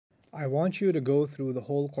I want you to go through the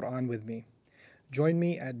whole Quran with me. Join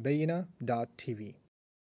me at bayina.tv.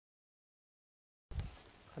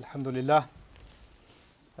 الحمد لله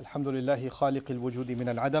الحمد لله خالق الوجود من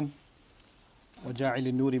العدم وجاعل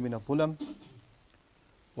النور من الظلم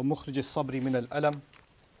ومخرج الصبر من الألم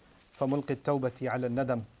فملقي التوبة على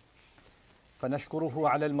الندم فنشكره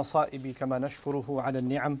على المصائب كما نشكره على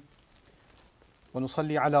النعم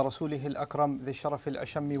ونصلي على رسوله الأكرم ذي الشرف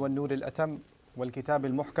الأشم والنور الأتم والكتاب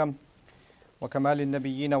المحكم وكمال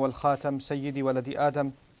النبيين والخاتم سيد ولد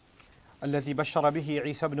آدم الذي بشر به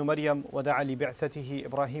عيسى بن مريم ودعا لبعثته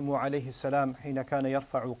إبراهيم عليه السلام حين كان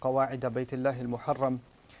يرفع قواعد بيت الله المحرم،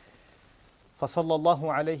 فصلى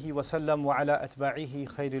الله عليه وسلم وعلى أتباعه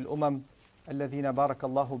خير الأمم الذين بارك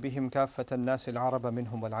الله بهم كافة الناس العرب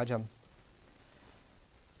منهم والعجم.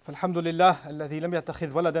 فالحمد لله الذي لم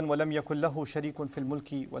يتخذ ولدا ولم يكن له شريك في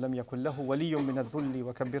الملك ولم يكن له ولي من الذل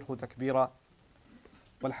وكبره تكبيرا.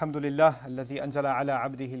 والحمد لله الذي أنزل على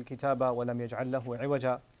عبده الكتاب ولم يجعل له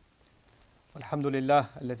عوجا. والحمد لله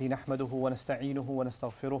الذي نحمده ونستعينه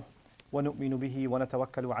ونستغفره ونؤمن به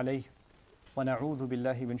ونتوكل عليه ونعوذ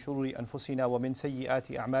بالله من شرور أنفسنا ومن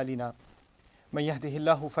سيئات أعمالنا، من يهده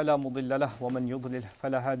الله فلا مضل له ومن يضلل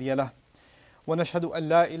فلا هادي له، ونشهد أن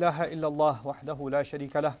لا إله إلا الله وحده لا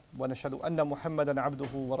شريك له، ونشهد أن محمدا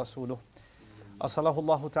عبده ورسوله أرسله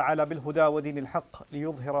الله تعالى بالهدى ودين الحق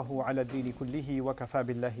ليظهره على الدين كله وكفى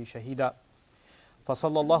بالله شهيدا.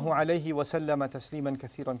 فصلى الله عليه وسلم تسليما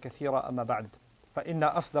كثيرا كثيرا. أما بعد، فإن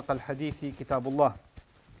أصدق الحديث كتاب الله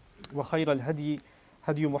وخير الهدي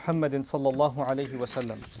هدي محمد صلى الله عليه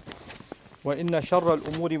وسلم، وإن شر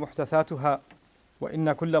الأمور محدثاتها،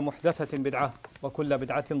 وإن كل محدثة بدعة وكل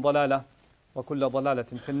بدعة ضلالة وكل ضلالة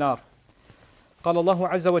في النار. قال الله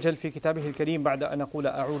عز وجل في كتابه الكريم بعد أن أقول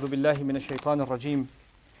أعوذ بالله من الشيطان الرجيم: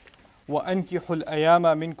 وأنكحوا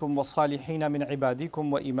الأيام منكم والصالحين من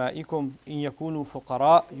عبادكم وإمائكم إن يكونوا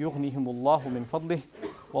فقراء يغنيهم الله من فضله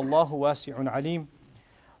والله واسع عليم،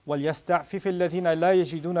 وليستعفف الذين لا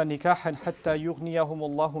يجدون نكاحا حتى يغنيهم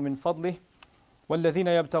الله من فضله، والذين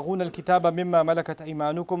يبتغون الكتاب مما ملكت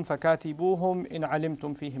أيمانكم فكاتبوهم إن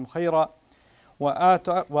علمتم فيهم خيرا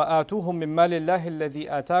وآتوهم من مال الله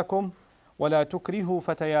الذي آتاكم ولا تكرهوا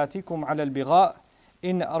فتياتكم على البغاء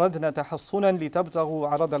إن أردنا تحصنا لتبتغوا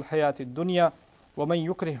عرض الحياة الدنيا ومن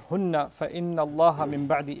يكرههن فإن الله من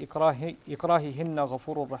بعد إكراههن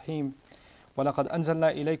غفور رحيم، ولقد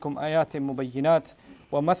أنزلنا إليكم آيات مبينات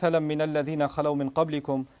ومثلا من الذين خلوا من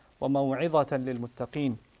قبلكم وموعظة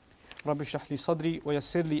للمتقين. رب اشرح لي صدري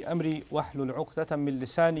ويسر لي أمري واحلل عقدة من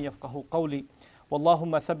لساني يفقه قولي.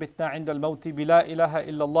 واللهم ثبتنا عند الموت بلا إله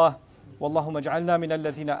إلا الله، واللهم اجعلنا من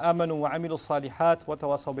الذين آمنوا وعملوا الصالحات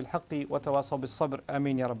وتواصوا بالحق وتواصوا بالصبر.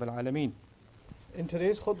 آمين يا رب العالمين. In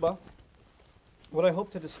today's khutbah, what I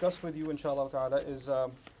hope to discuss with you inshallah ta'ala is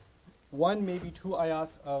one, maybe two ayat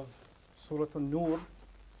of Surah An-Nur,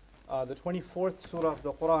 the 24th surah of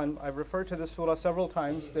the Quran. I've referred to this surah several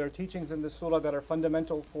times. There are teachings in this surah that are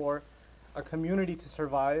fundamental for a community to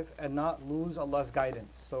survive and not lose Allah's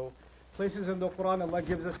guidance. So places in the Quran Allah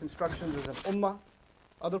gives us instructions as an ummah.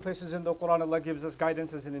 Other places in the Quran Allah gives us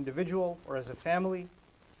guidance as an individual or as a family.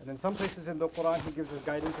 And in some places in the Quran He gives us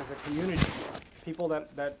guidance as a community. People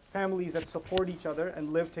that families that support each other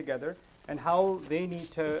and live together, and how they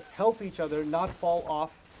need to help each other not fall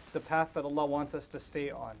off the path that Allah wants us to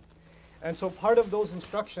stay on. And so part of those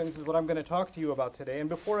instructions is what I'm going to talk to you about today. And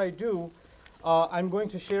before I do, I'm going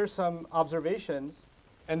to share some observations,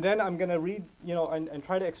 and then I'm going to read, and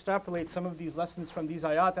try to extrapolate some of these lessons from these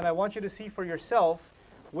ayat. And I want you to see for yourself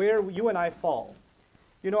where you and I fall.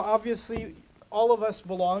 Obviously, all of us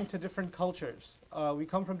belong to different cultures. We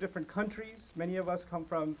come from different countries. Many of us come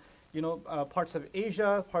from, parts of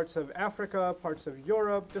Asia, parts of Africa, parts of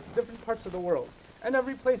Europe, different parts of the world. And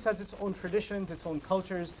every place has its own traditions, its own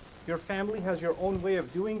cultures. Your family has your own way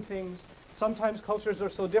of doing things. Sometimes cultures are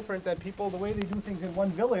so different that the way they do things in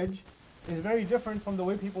one village is very different from the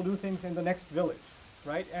way people do things in the next village,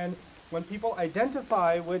 right? And when people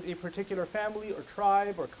identify with a particular family or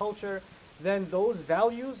tribe or culture, then those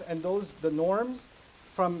values and the norms,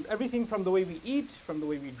 from everything from the way we eat, from the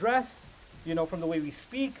way we dress, from the way we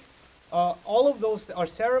speak, all of those, our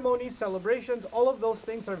ceremonies, celebrations, all of those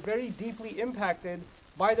things are very deeply impacted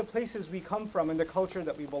by the places we come from and the culture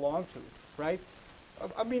that we belong to, right?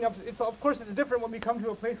 I mean, of course it's different when we come to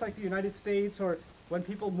a place like the United States, or when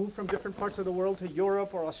people move from different parts of the world to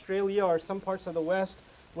Europe or Australia or some parts of the West,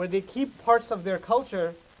 where they keep parts of their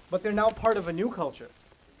culture, but they're now part of a new culture.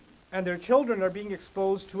 And their children are being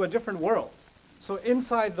exposed to a different world. So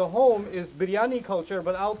inside the home is biryani culture,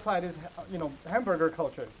 but outside is, hamburger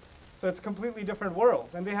culture. So it's completely different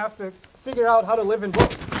worlds, and they have to figure out how to live in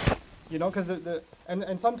both. You know, because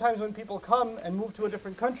and sometimes when people come and move to a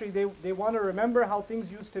different country, they want to remember how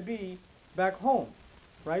things used to be back home,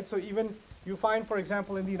 right? So even you find, for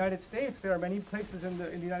example, in the United States, there are many places in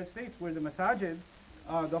the United States where the masajid,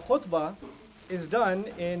 the khutbah, is done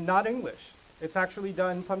in not English. It's actually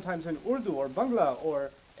done sometimes in Urdu or Bangla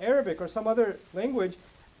or Arabic or some other language.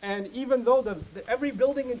 And even though every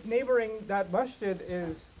building neighboring that masjid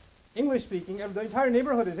is English speaking, the entire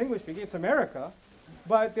neighborhood is English speaking, it's America,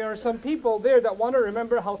 but there are some people there that want to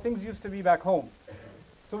remember how things used to be back home.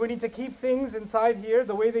 So we need to keep things inside here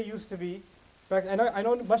the way they used to be. And I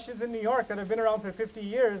know masjids in New York that have been around for 50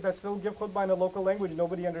 years that still give khutbah in a local language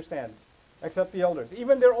nobody understands, except the elders.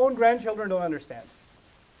 Even their own grandchildren don't understand.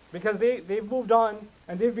 Because they've moved on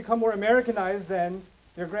and they've become more Americanized than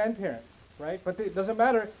their grandparents, right? But it doesn't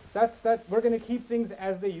matter. We're going to keep things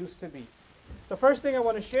as they used to be. The first thing I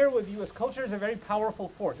want to share with you is culture is a very powerful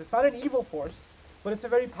force. It's not an evil force, but it's a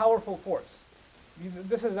very powerful force.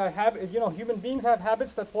 This is a habit. You know, human beings have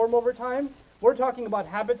habits that form over time. We're talking about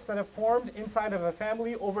habits that have formed inside of a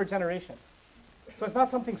family over generations. So it's not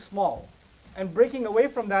something small. And breaking away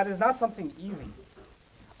from that is not something easy.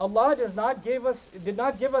 Allah did not give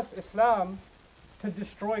us Islam to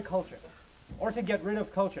destroy culture or to get rid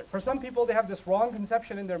of culture. For some people, they have this wrong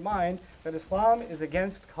conception in their mind that Islam is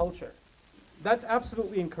against culture. That's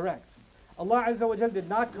absolutely incorrect. Allah Azza wa Jal did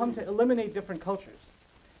not come to eliminate different cultures.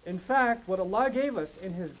 In fact, what Allah gave us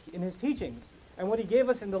in His teachings and what He gave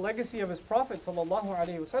us in the legacy of His Prophet sallallahu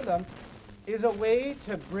alaihi wasallam is a way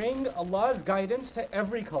to bring Allah's guidance to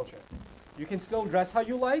every culture. You can still dress how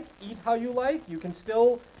you like, eat how you like, you can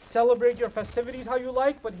still celebrate your festivities how you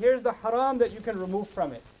like, but here's the haram that you can remove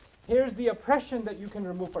from it. Here's the oppression that you can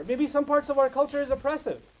remove from it. Maybe some parts of our culture is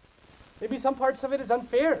oppressive. Maybe some parts of it is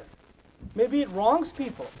unfair. Maybe it wrongs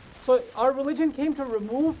people. So our religion came to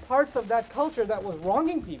remove parts of that culture that was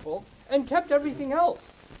wronging people and kept everything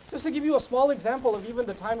else. Just to give you a small example of even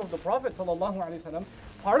the time of the Prophet ﷺ,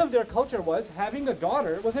 part of their culture was having a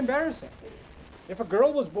daughter was embarrassing. If a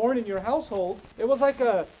girl was born in your household, it was like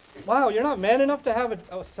wow, you're not man enough to have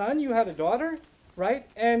a son, you had a daughter, right?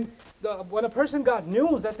 And when a person got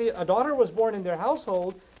news that a daughter was born in their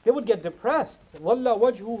household, they would get depressed. ظَلَّ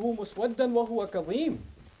وَجْهُهُ مُسْوَدًّا وَهُوَ كَظِيمٌ.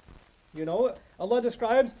 You know, Allah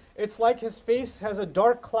describes it's like his face has a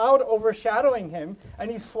dark cloud overshadowing him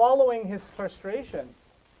and he's swallowing his frustration.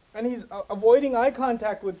 And he's avoiding eye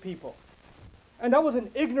contact with people. And that was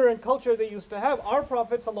an ignorant culture they used to have. Our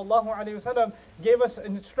Prophet ﷺ gave us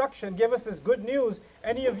an instruction, gave us this good news.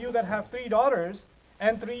 Any of you that have 3 daughters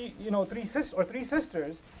and three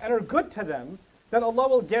sisters and are good to them, then Allah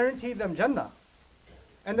will guarantee them Jannah.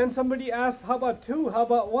 And then somebody asked, how about 2? How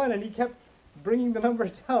about 1? And he kept bringing the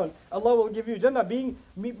number down. Allah will give you Jannah.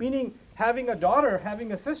 Meaning having a daughter,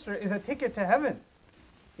 having a sister is a ticket to heaven.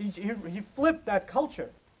 He flipped that culture.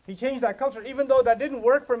 He changed that culture, even though that didn't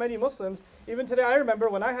work for many Muslims. Even today, I remember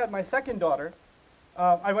when I had my second daughter,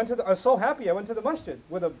 I was so happy. I went to the masjid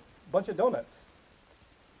with a bunch of donuts.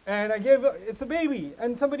 And it's a baby.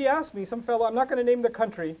 And somebody asked me, some fellow, I'm not going to name the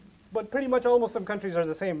country, but pretty much all Muslim countries are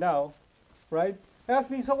the same now, right? Asked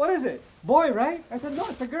me, so what is it? Boy, right? I said, no,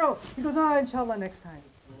 it's a girl. He goes, inshallah, next time.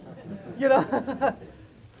 You know?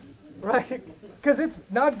 Right? Because it's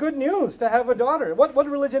not good news to have a daughter. What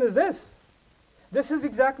religion is this? This is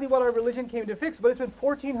exactly what our religion came to fix, but it's been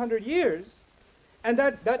 1,400 years. And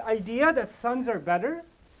that idea that sons are better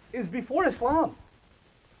is before Islam.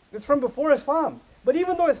 It's from before Islam. But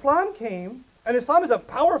even though Islam came, and Islam is a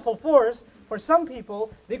powerful force, for some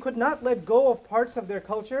people, they could not let go of parts of their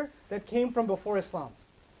culture that came from before Islam.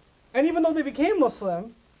 And even though they became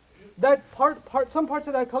Muslim, some parts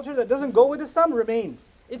of that culture that doesn't go with Islam remained.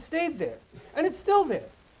 It stayed there. And it's still there.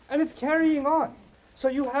 And it's carrying on. So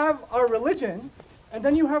you have our religion, and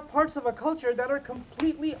then you have parts of a culture that are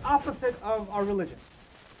completely opposite of our religion.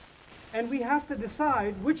 And we have to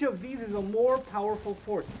decide which of these is a more powerful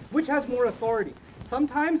force, which has more authority.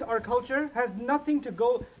 Sometimes our culture has nothing to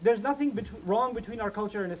go, there's nothing wrong between our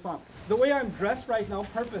culture and Islam. The way I'm dressed right now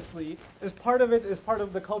purposely is part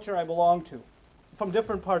of the culture I belong to, from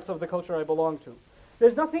different parts of the culture I belong to.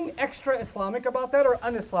 There's nothing extra Islamic about that or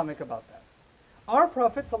un-Islamic about that. Our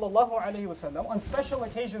Prophet ﷺ, on special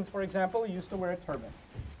occasions, for example, he used to wear a turban.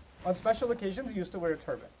 On special occasions, he used to wear a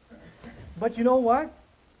turban. But you know what?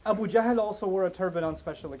 Abu Jahl also wore a turban on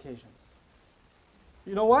special occasions.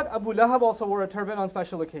 You know what? Abu Lahab also wore a turban on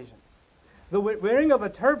special occasions. The wearing of a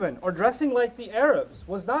turban or dressing like the Arabs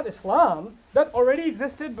was not Islam. That already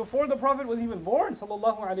existed before the Prophet was even born,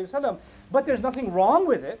 ﷺ. But there's nothing wrong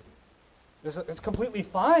with it. It's completely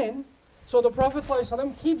fine. So the Prophet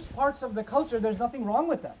ﷺ keeps parts of the culture, there's nothing wrong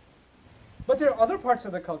with that. But there are other parts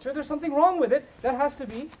of the culture, there's something wrong with it that has to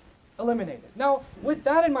be eliminated. Now, with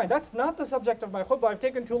that in mind, that's not the subject of my khutbah. I've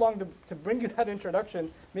taken too long to bring you that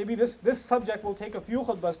introduction. Maybe this subject will take a few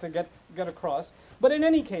khutbahs to get across. But in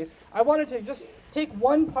any case, I wanted to just take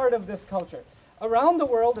one part of this culture. Around the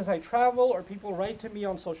world, as I travel or people write to me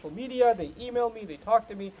on social media, they email me, they talk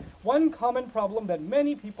to me, one common problem that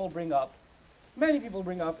many people bring up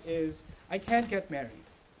is, I can't get married.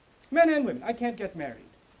 Men and women, I can't get married.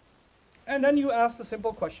 And then you ask the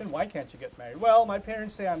simple question, why can't you get married? Well, my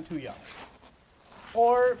parents say I'm too young.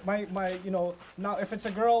 Or now if it's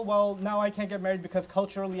a girl, well, now I can't get married because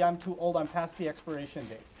culturally I'm too old, I'm past the expiration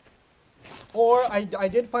date. Or I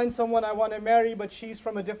did find someone I want to marry, but she's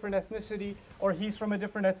from a different ethnicity, or he's from a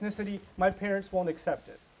different ethnicity, my parents won't accept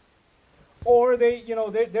it. Or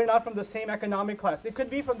they're not from the same economic class. It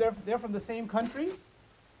could be they're from the same country.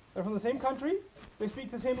 They're from the same country, they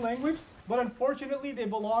speak the same language, but unfortunately they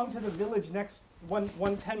belong to the village next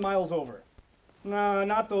 10 miles over. No,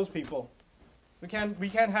 not those people. We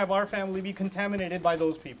can't have our family be contaminated by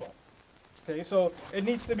those people. Okay, so it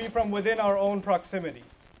needs to be from within our own proximity.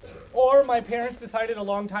 Or my parents decided a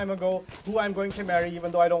long time ago who I'm going to marry,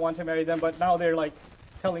 even though I don't want to marry them, but now they're like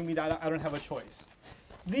telling me that I don't have a choice.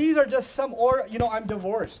 These are just some, or I'm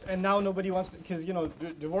divorced and now nobody wants to, because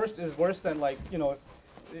divorced is worse than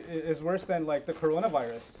is worse than like the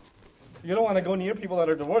coronavirus. You don't want to go near people that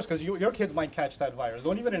are divorced because your kids might catch that virus.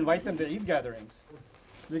 Don't even invite them to Eid gatherings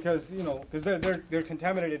because they're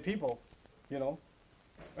contaminated people,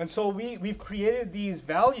 And so we've created these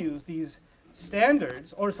values, these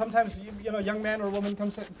standards, or sometimes a young man or woman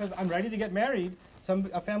comes and says, I'm ready to get married.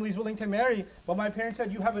 A family's willing to marry, but my parents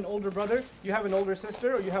said, you have an older brother, you have an older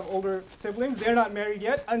sister, or you have older siblings. They're not married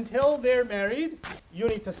yet. Until they're married, you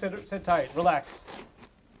need to sit tight, relax.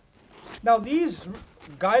 Now these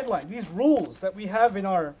guidelines, these rules that we have in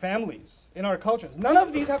our families, in our cultures, none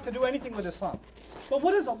of these have to do anything with Islam. But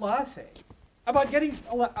what does Allah say about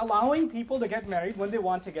allowing people to get married when they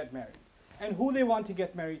want to get married? And who they want to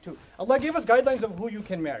get married to? Allah gave us guidelines of who you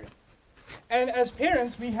can marry. And as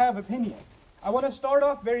parents, we have opinion. I want to start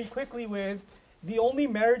off very quickly with the only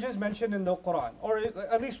marriages mentioned in the Quran, or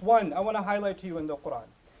at least one I want to highlight to you in the Quran.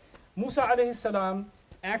 Musa alayhi salam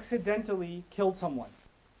accidentally killed someone.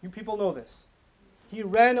 You people know this. He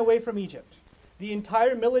ran away from Egypt. The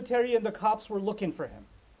entire military and the cops were looking for him.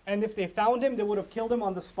 And if they found him, they would have killed him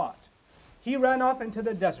on the spot. He ran off into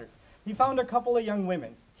the desert. He found a couple of young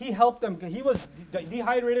women. He helped them. He was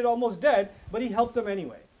dehydrated, almost dead, but he helped them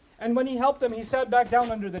anyway. And when he helped them, he sat back down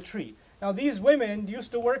under the tree. Now these women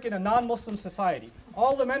used to work in a non-Muslim society.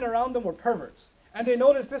 All the men around them were perverts. And they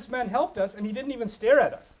noticed this man helped us and he didn't even stare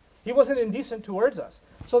at us. He wasn't indecent towards us.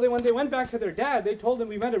 So when they went back to their dad, they told him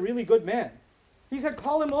we met a really good man. He said,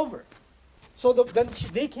 call him over. So then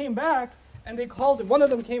they came back and they called him. One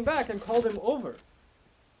of them came back and called him over.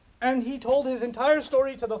 And he told his entire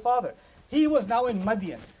story to the father. He was now in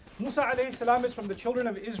Madian. Musa alayhi salam is from the children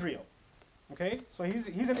of Israel. Okay, so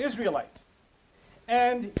he's an Israelite.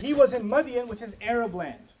 And he was in Madian, which is Arab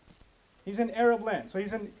land. He's in Arab land. So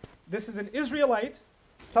this is an Israelite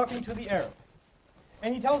talking to the Arab.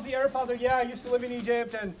 And he tells the Arab father, yeah, I used to live in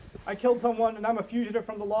Egypt and I killed someone and I'm a fugitive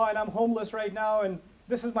from the law and I'm homeless right now and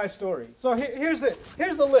this is my story. So here's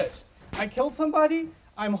the list. I killed somebody,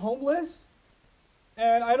 I'm homeless,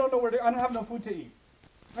 and I don't know I don't have no food to eat.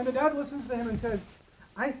 And the dad listens to him and says,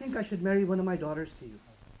 I think I should marry one of my daughters to you.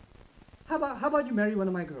 How about you marry one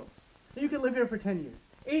of my girls? You can live here for 10 years.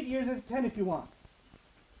 8 years or 10 if you want.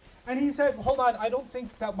 And he said, hold on, I don't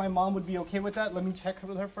think that my mom would be okay with that. Let me check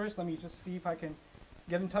with her first. Let me just see if I can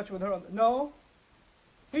get in touch with her. No.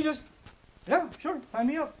 He just, yeah, sure, sign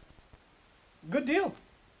me up. Good deal.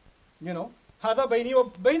 Hada bayni wa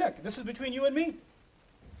baynak. This is between you and me.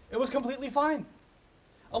 It was completely fine.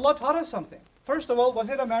 Allah taught us something. First of all, was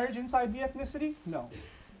it a marriage inside the ethnicity? No.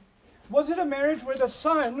 Was it a marriage where the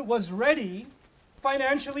son was ready,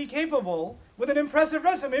 financially capable, with an impressive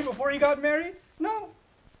resume before he got married? No.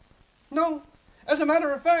 No. As a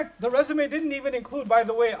matter of fact, the resume didn't even include, by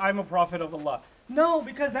the way, I'm a prophet of Allah. No,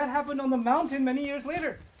 because that happened on the mountain many years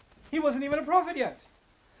later. He wasn't even a prophet yet.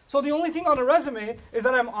 So the only thing on a resume is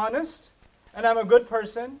that I'm honest, and I'm a good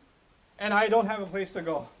person, and I don't have a place to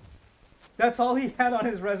go. That's all he had on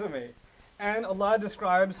his resume. And Allah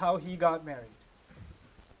describes how he got married.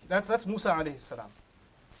 That's Musa alayhi salam.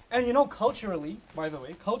 And culturally, by the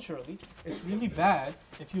way, it's really bad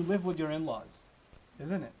if you live with your in-laws,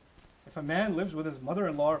 isn't it? If a man lives with his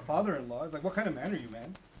mother-in-law or father-in-law, it's like, what kind of man are you,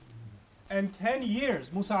 man? And 10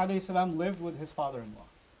 years, Musa alayhi salam lived with his father-in-law.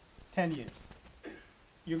 10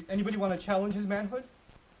 years. Anybody want to challenge his manhood?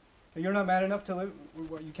 You're not man enough to live,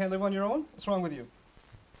 you can't live on your own? What's wrong with you?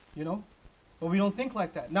 You know? But we don't think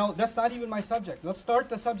like that. Now, that's not even my subject. Let's start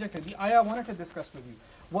the subject, the ayah I wanted to discuss with you.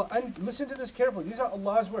 Well, and listen to this carefully. These are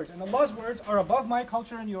Allah's words. And Allah's words are above my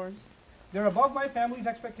culture and yours. They're above my family's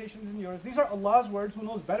expectations and yours. These are Allah's words, who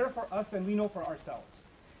knows better for us than we know for ourselves.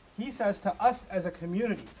 He says to us as a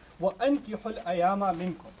community, وَأَنْكِحُ الْأَيَامَ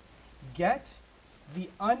مِنْكُمْ. Get the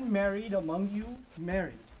unmarried among you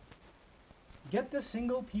married. Get the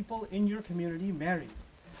single people in your community married.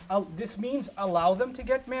 This means allow them to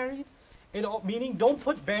get married. Meaning don't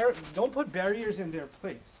put barriers in their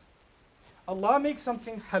place. Allah makes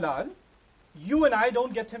something halal. You and I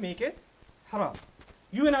don't get to make it haram.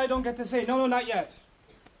 You and I don't get to say, no, not yet.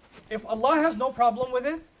 If Allah has no problem with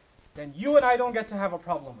it, then you and I don't get to have a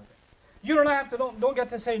problem with it. You and I don't get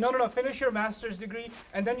to say, no, finish your master's degree,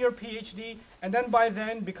 and then your PhD, and then by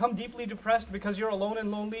then become deeply depressed because you're alone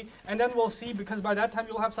and lonely, and then we'll see, because by that time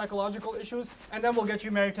you'll have psychological issues, and then we'll get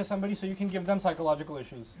you married to somebody so you can give them psychological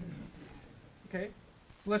issues. Okay?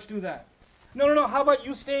 Let's do that. No, how about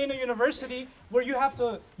you stay in a university where you have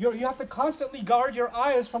to constantly guard your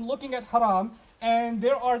eyes from looking at haram, and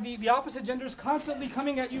there are the opposite genders constantly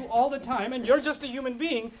coming at you all the time, and you're just a human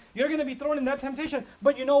being. You're going to be thrown in that temptation.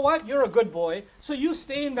 But you know what? You're a good boy. So you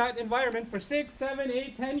stay in that environment for 6, 7,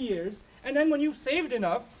 8, 10 years, and then when you've saved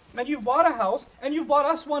enough, and you've bought a house, and you've bought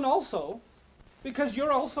us one also, because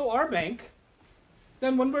you're also our bank,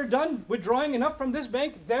 then when we're done withdrawing enough from this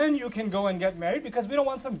bank, then you can go and get married, because we don't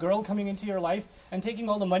want some girl coming into your life and taking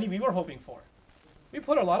all the money we were hoping for. We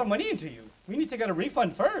put a lot of money into you. We need to get a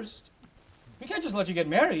refund first. We can't just let you get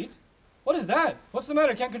married. What is that? What's the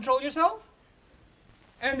matter? Can't control yourself?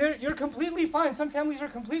 And you're completely fine. Some families are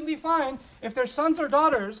completely fine if their sons or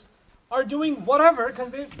daughters are doing whatever,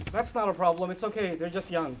 because that's not a problem. It's okay. They're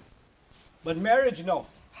just young. But marriage, no.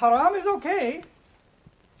 Haram is okay.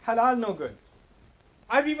 Halal, no good.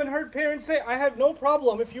 I've even heard parents say, I have no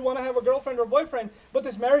problem if you want to have a girlfriend or boyfriend, but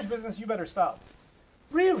this marriage business, you better stop.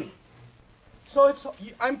 Really? So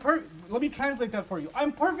let me translate that for you.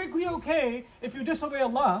 I'm perfectly okay if you disobey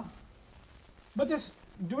Allah, but this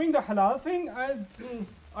doing the halal thing,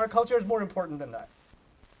 our culture is more important than that.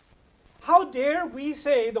 How dare we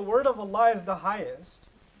say the word of Allah is the highest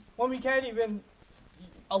when we can't even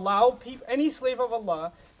allow any slave of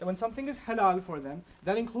Allah that when something is halal for them,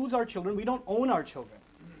 that includes our children. We don't own our children.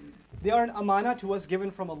 They are an amana to us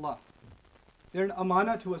given from Allah. They're an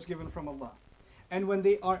amana to us given from Allah. And when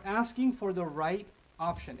they are asking for the right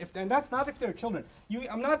option, and that's not if they're children.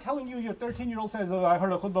 I'm not telling you your 13-year-old says, I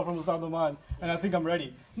heard a khutbah from Ustad Oman and I think I'm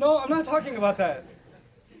ready. No, I'm not talking about that.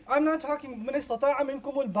 I'm not talking, those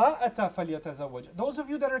of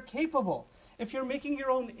you that are capable, if you're making your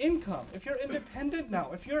own income, if you're independent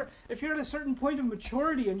now, if you're at a certain point of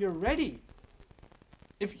maturity and you're ready,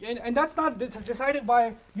 and that's not decided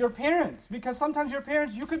by your parents, because sometimes your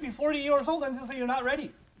parents, you could be 40 years old and say you're not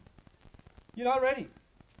ready. You're not ready.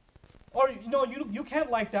 Or, you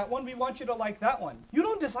can't like that one, we want you to like that one. You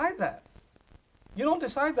don't decide that. You don't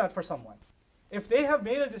decide that for someone. If they have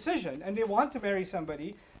made a decision and they want to marry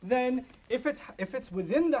somebody, then if it's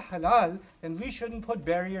within the halal, then we shouldn't put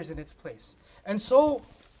barriers in its place. And so,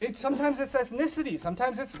 sometimes it's ethnicity,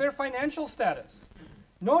 sometimes it's their financial status.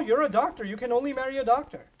 No, you're a doctor, you can only marry a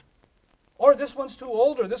doctor. Or this one's too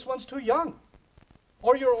old, or this one's too young.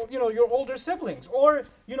 Or your older siblings. Or,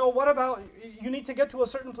 what about, you need to get to a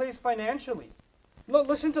certain place financially.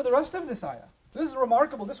 Listen to the rest of this ayah. This is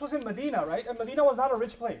remarkable. This was in Medina, right? And Medina was not a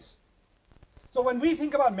rich place. So when we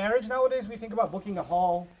think about marriage nowadays, we think about booking a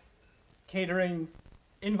hall, catering,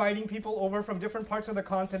 inviting people over from different parts of the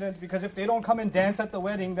continent, because if they don't come and dance at the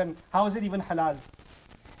wedding, then how is it even halal?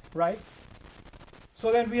 Right?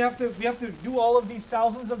 So then we have to do all of these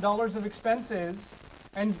thousands of dollars of expenses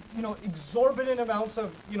and exorbitant amounts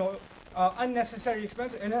of unnecessary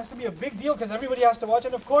expenses. And it has to be a big deal because everybody has to watch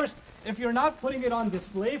it. Of course, if you're not putting it on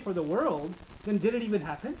display for the world, then did it even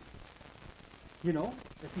happen?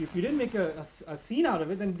 If you didn't make a scene out of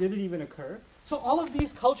it, then did it even occur? So all of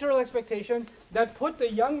these cultural expectations that put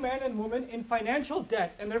the young man and woman in financial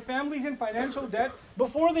debt and their families in financial debt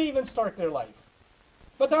before they even start their life.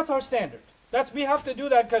 But that's our standard. We have to do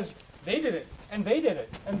that because they did it, and they did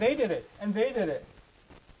it, and they did it, and they did it.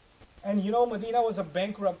 And Medina was a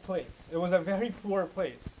bankrupt place. It was a very poor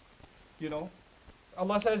place.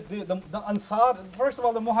 Allah says the Ansar, first of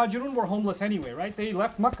all, the Muhajirun were homeless anyway, right? They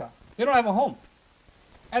left Makkah. They don't have a home.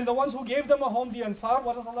 And the ones who gave them a home, the Ansar,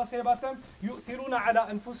 what does Allah say about them? يُؤْثِرُونَ عَلَىٰ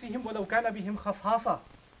أَنفُسِهِمْ وَلَوْ كَانَ بِهِمْ خَصَاصَةٌ.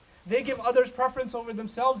 They give others preference over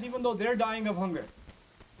themselves even though they're dying of hunger.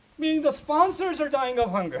 Meaning the sponsors are dying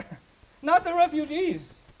of hunger, not the refugees.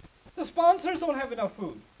 The sponsors don't have enough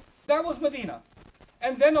food. That was Medina.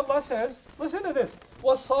 And then Allah says, listen to this,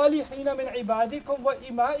 وَالصَّالِحِينَ مِنْ عِبَادِكُمْ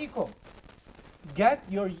وَإِمَائِكُمْ.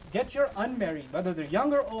 Get your unmarried, whether they're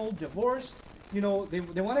young or old, divorced, they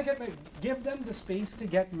want to get married. Give them the space to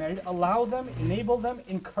get married. Allow them, enable them,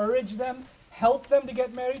 encourage them, help them to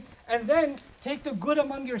get married. And then take the good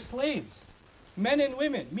among your slaves, men and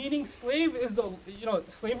women. Meaning slave is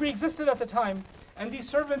slavery existed at the time. And these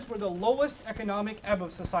servants were the lowest economic ebb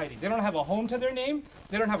of society. They don't have a home to their name.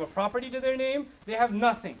 They don't have a property to their name. They have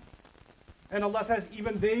nothing. And Allah says,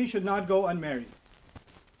 even they should not go unmarried.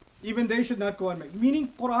 Even they should not go unmarried.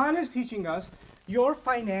 Meaning, Quran is teaching us your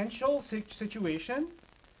financial situation,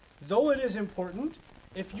 though it is important,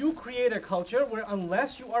 if you create a culture where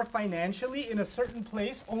unless you are financially in a certain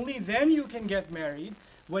place, only then you can get married.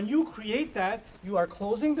 When you create that, you are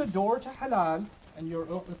closing the door to halal, and you're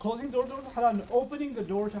closing the door to halal and opening the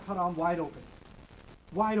door to haram wide open.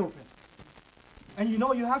 Wide open. And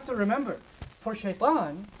you have to remember, for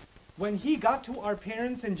shaitan, when he got to our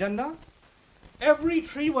parents in Jannah, every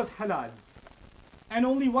tree was halal. And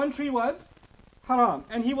only one tree was haram.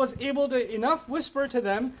 And he was able to enough whisper to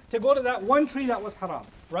them to go to that one tree that was haram.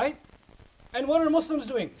 Right? And what are Muslims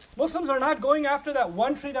doing? Muslims are not going after that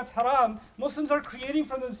one tree that's haram. Muslims are creating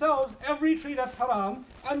for themselves every tree that's haram.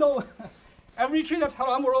 And every tree that's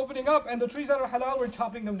haram we're opening up, and the trees that are halal we're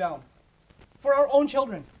chopping them down. For our own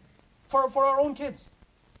children. For our own kids.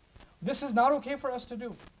 This is not okay for us to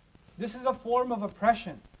do. This is a form of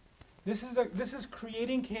oppression. This is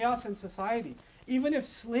creating chaos in society. Even if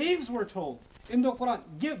slaves were told in the Quran,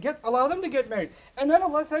 allow them to get married. And then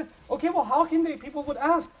Allah says, okay, well, how can people would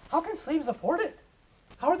ask, how can slaves afford it?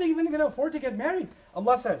 How are they even going to afford to get married?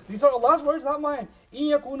 Allah says, these are Allah's words, not mine.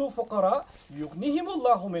 إِن يَكُونُوا فُقَرَاء يُغْنِهِمُ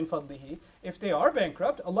اللَّهُ مِنْ فَضْلِهِ. If they are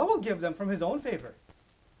bankrupt, Allah will give them from His own favor.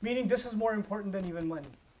 Meaning this is more important than even money.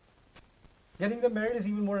 Getting them married is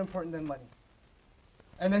even more important than money.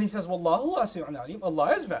 And then He says, وَاللَّهُ وَاسِعٌ عَلِيمٌ.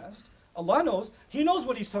 Allah is vast. Allah knows. He knows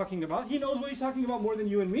what He's talking about. He knows what He's talking about more than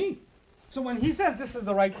you and me. So when He says this is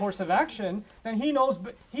the right course of action, then He knows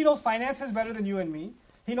finances better than you and me.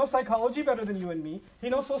 He knows psychology better than you and me. He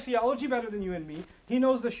knows sociology better than you and me. He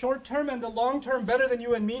knows the short term and the long term better than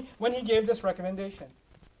you and me when He gave this recommendation.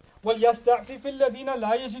 وَلْيَسْتَعْفِفِ الَّذِينَ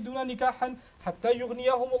لَا يَجِدُونَ نِكَاحًا حَتَّى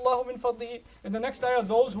يُغْنِيَهُمُ اللَّهُ مِنْ فَضْلِهِ. In the next ayah,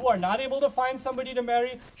 those who are not able to find somebody to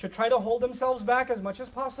marry should try to hold themselves back as much as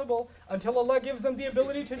possible until Allah gives them the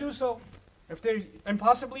ability to do so. If they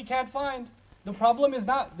possibly can't find, the problem is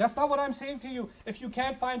that's not what I'm saying to you. If you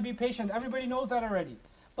can't find, be patient. Everybody knows that already.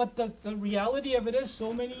 But the reality of it is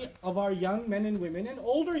so many of our young men and women and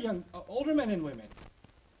older men and women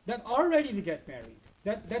that are ready to get married,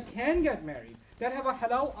 that can get married, that have a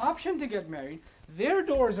halal option to get married, their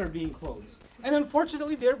doors are being closed. And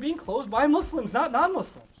unfortunately, they're being closed by Muslims, not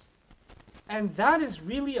non-Muslims. And that is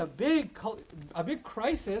really a big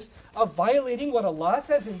crisis of violating what Allah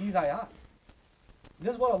says in these ayat.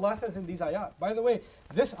 This is what Allah says in these ayat. By the way,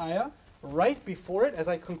 this ayah, right before it, as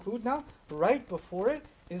I conclude now, right before it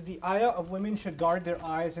is the ayah of women should guard their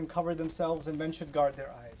eyes and cover themselves, and men should guard their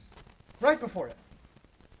eyes. Right before it.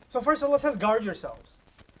 So first Allah says, guard yourselves.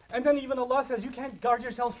 And then even Allah says, you can't guard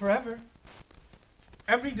yourselves forever.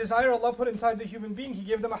 Every desire Allah put inside the human being, He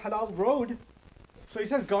gave them a halal road. So He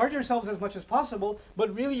says, guard yourselves as much as possible,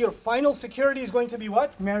 but really your final security is going to be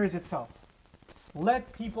what? Marriage itself.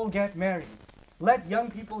 Let people get married. Let young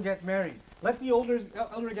people get married. Let the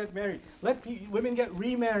elder get married. Let women get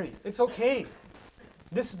remarried. It's okay.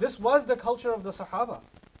 This was the culture of the Sahaba.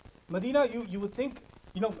 Medina, you would think,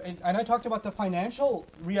 and I talked about the financial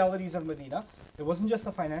realities of Medina. It wasn't just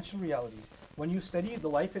the financial realities. When you study the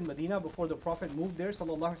life in Medina before the Prophet moved there,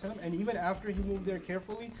 sallallahu alaihi wasallam, and even after he moved there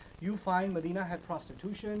carefully, you find Medina had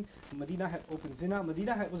prostitution, Medina had open zina,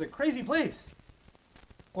 Medina was a crazy place.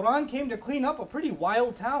 Quran came to clean up a pretty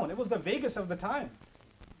wild town. It was the Vegas of the time.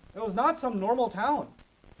 It was not some normal town.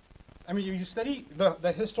 I mean, you study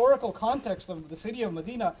the historical context of the city of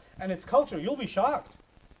Medina and its culture, you'll be shocked.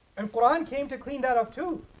 And Quran came to clean that up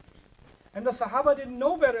too. And the Sahaba didn't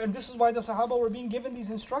know better, and this is why the Sahaba were being given these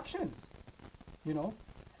instructions.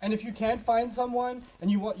 And if you can't find someone, and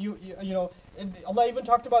and Allah even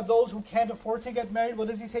talked about those who can't afford to get married. What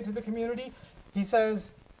does He say to the community? He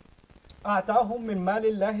says, آتاهم من مال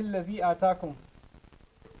الله الذي آتاكم.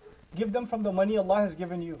 Give them from the money Allah has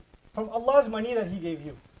given you. From Allah's money that He gave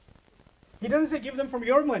you. He doesn't say give them from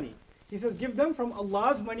your money. He says give them from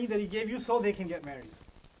Allah's money that He gave you so they can get married.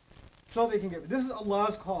 So they can get married. This is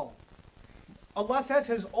Allah's call. Allah says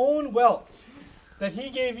His own wealth that He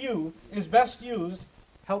gave you is best used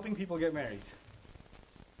helping people get married.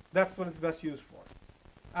 That's what it's best used for.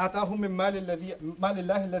 آتاهم من مال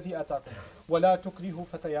الله الذي آتاكم ولا تكرهوا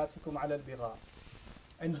فتياتكم على البغاء.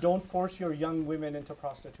 And don't force your young women into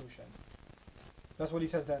prostitution. That's what he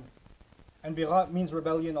says then. And bigha means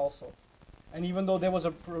rebellion also. And even though there was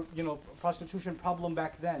a prostitution problem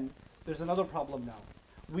back then, there's another problem now.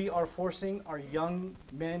 We are forcing our young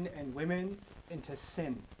men and women into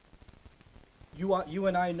sin. You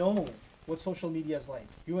and I know what social media is like.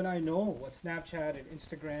 You and I know what Snapchat and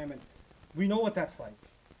Instagram, and we know what that's like.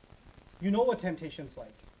 You know what temptation's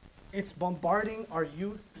like. It's bombarding our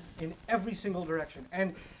youth in every single direction.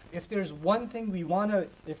 And if there's one thing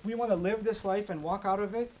if we want to live this life and walk out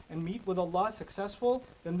of it and meet with Allah successful,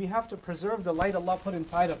 then we have to preserve the light Allah put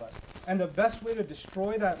inside of us. And the best way to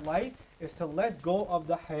destroy that light is to let go of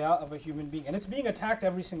the haya of a human being. And it's being attacked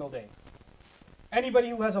every single day. Anybody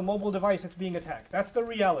who has a mobile device, it's being attacked. That's the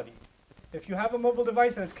reality. If you have a mobile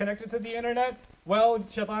device and it's connected to the internet, well,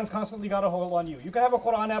 shaitan's constantly got a hold on you. You can have a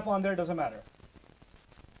Quran app on there, doesn't matter.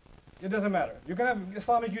 It doesn't matter. You can have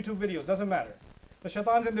Islamic YouTube videos, doesn't matter. The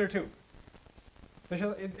shaitan's in there too.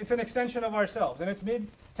 It's an extension of ourselves, and it's made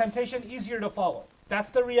temptation easier to follow. That's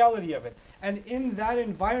the reality of it. And in that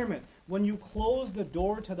environment, when you close the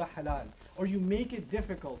door to the halal, or you make it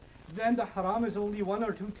difficult, then the haram is only 1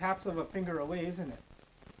 or 2 taps of a finger away, isn't it?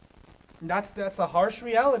 And that's a harsh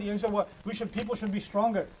reality. And so people should be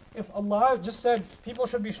stronger. If Allah just said people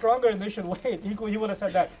should be stronger and they should wait, he would have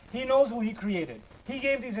said that. He knows who He created. He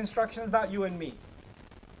gave these instructions, not you and me.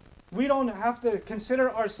 We don't have to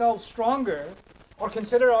consider ourselves stronger or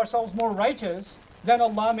consider ourselves more righteous than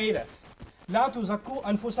Allah made us. لا تزكوا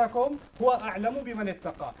أنفسكم هو أعلم بمن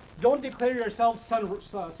اتقى. Don't declare yourself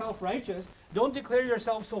self-righteous. Don't declare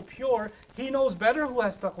yourself so pure. He knows better who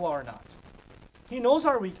has taqwa or not. He knows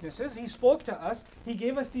our weaknesses. He spoke to us. He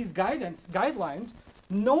gave us these guidelines,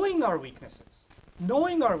 knowing our weaknesses.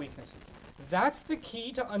 Knowing our weaknesses. That's the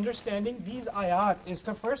key to understanding these ayat, is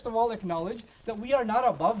to first of all acknowledge that we are not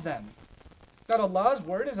above them. That Allah's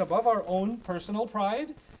word is above our own personal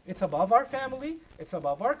pride. It's above our family. It's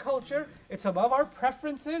above our culture. It's above our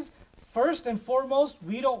preferences. First and foremost,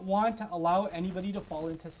 we don't want to allow anybody to fall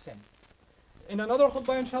into sin. In another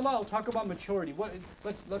khutbah, inshallah, I'll talk about maturity.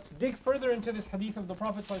 Let's dig further into this hadith of the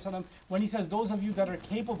Prophet ﷺ when he says, those of you that are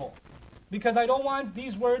capable. Because I don't want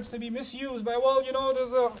these words to be misused by,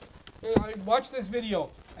 I watched this video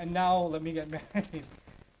and now let me get married.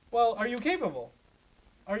 Well, are you capable?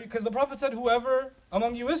 Because the Prophet said, whoever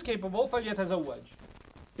among you is capable, فَلْيَتَزَوَّجْ.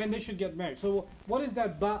 Then they should get married. So what is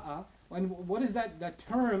that ba'a? And what is that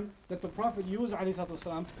term that the Prophet used,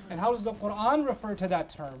 ﷺ, and how does the Quran refer to that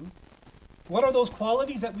term? What are those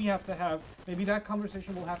qualities that we have to have? Maybe that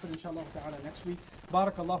conversation will happen inshallah ta'ala next week.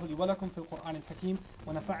 Barakallahu li wa lakum fil Qur'an al-Hakim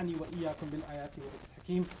wa nafa'ani wa iyyakum bil ayati wa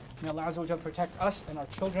al-Hakim. May Allah Azza wa Jal protect us and our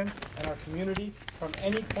children and our community from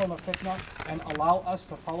any form of fitna and allow us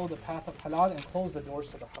to follow the path of halal and close the doors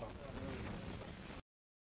to the haram.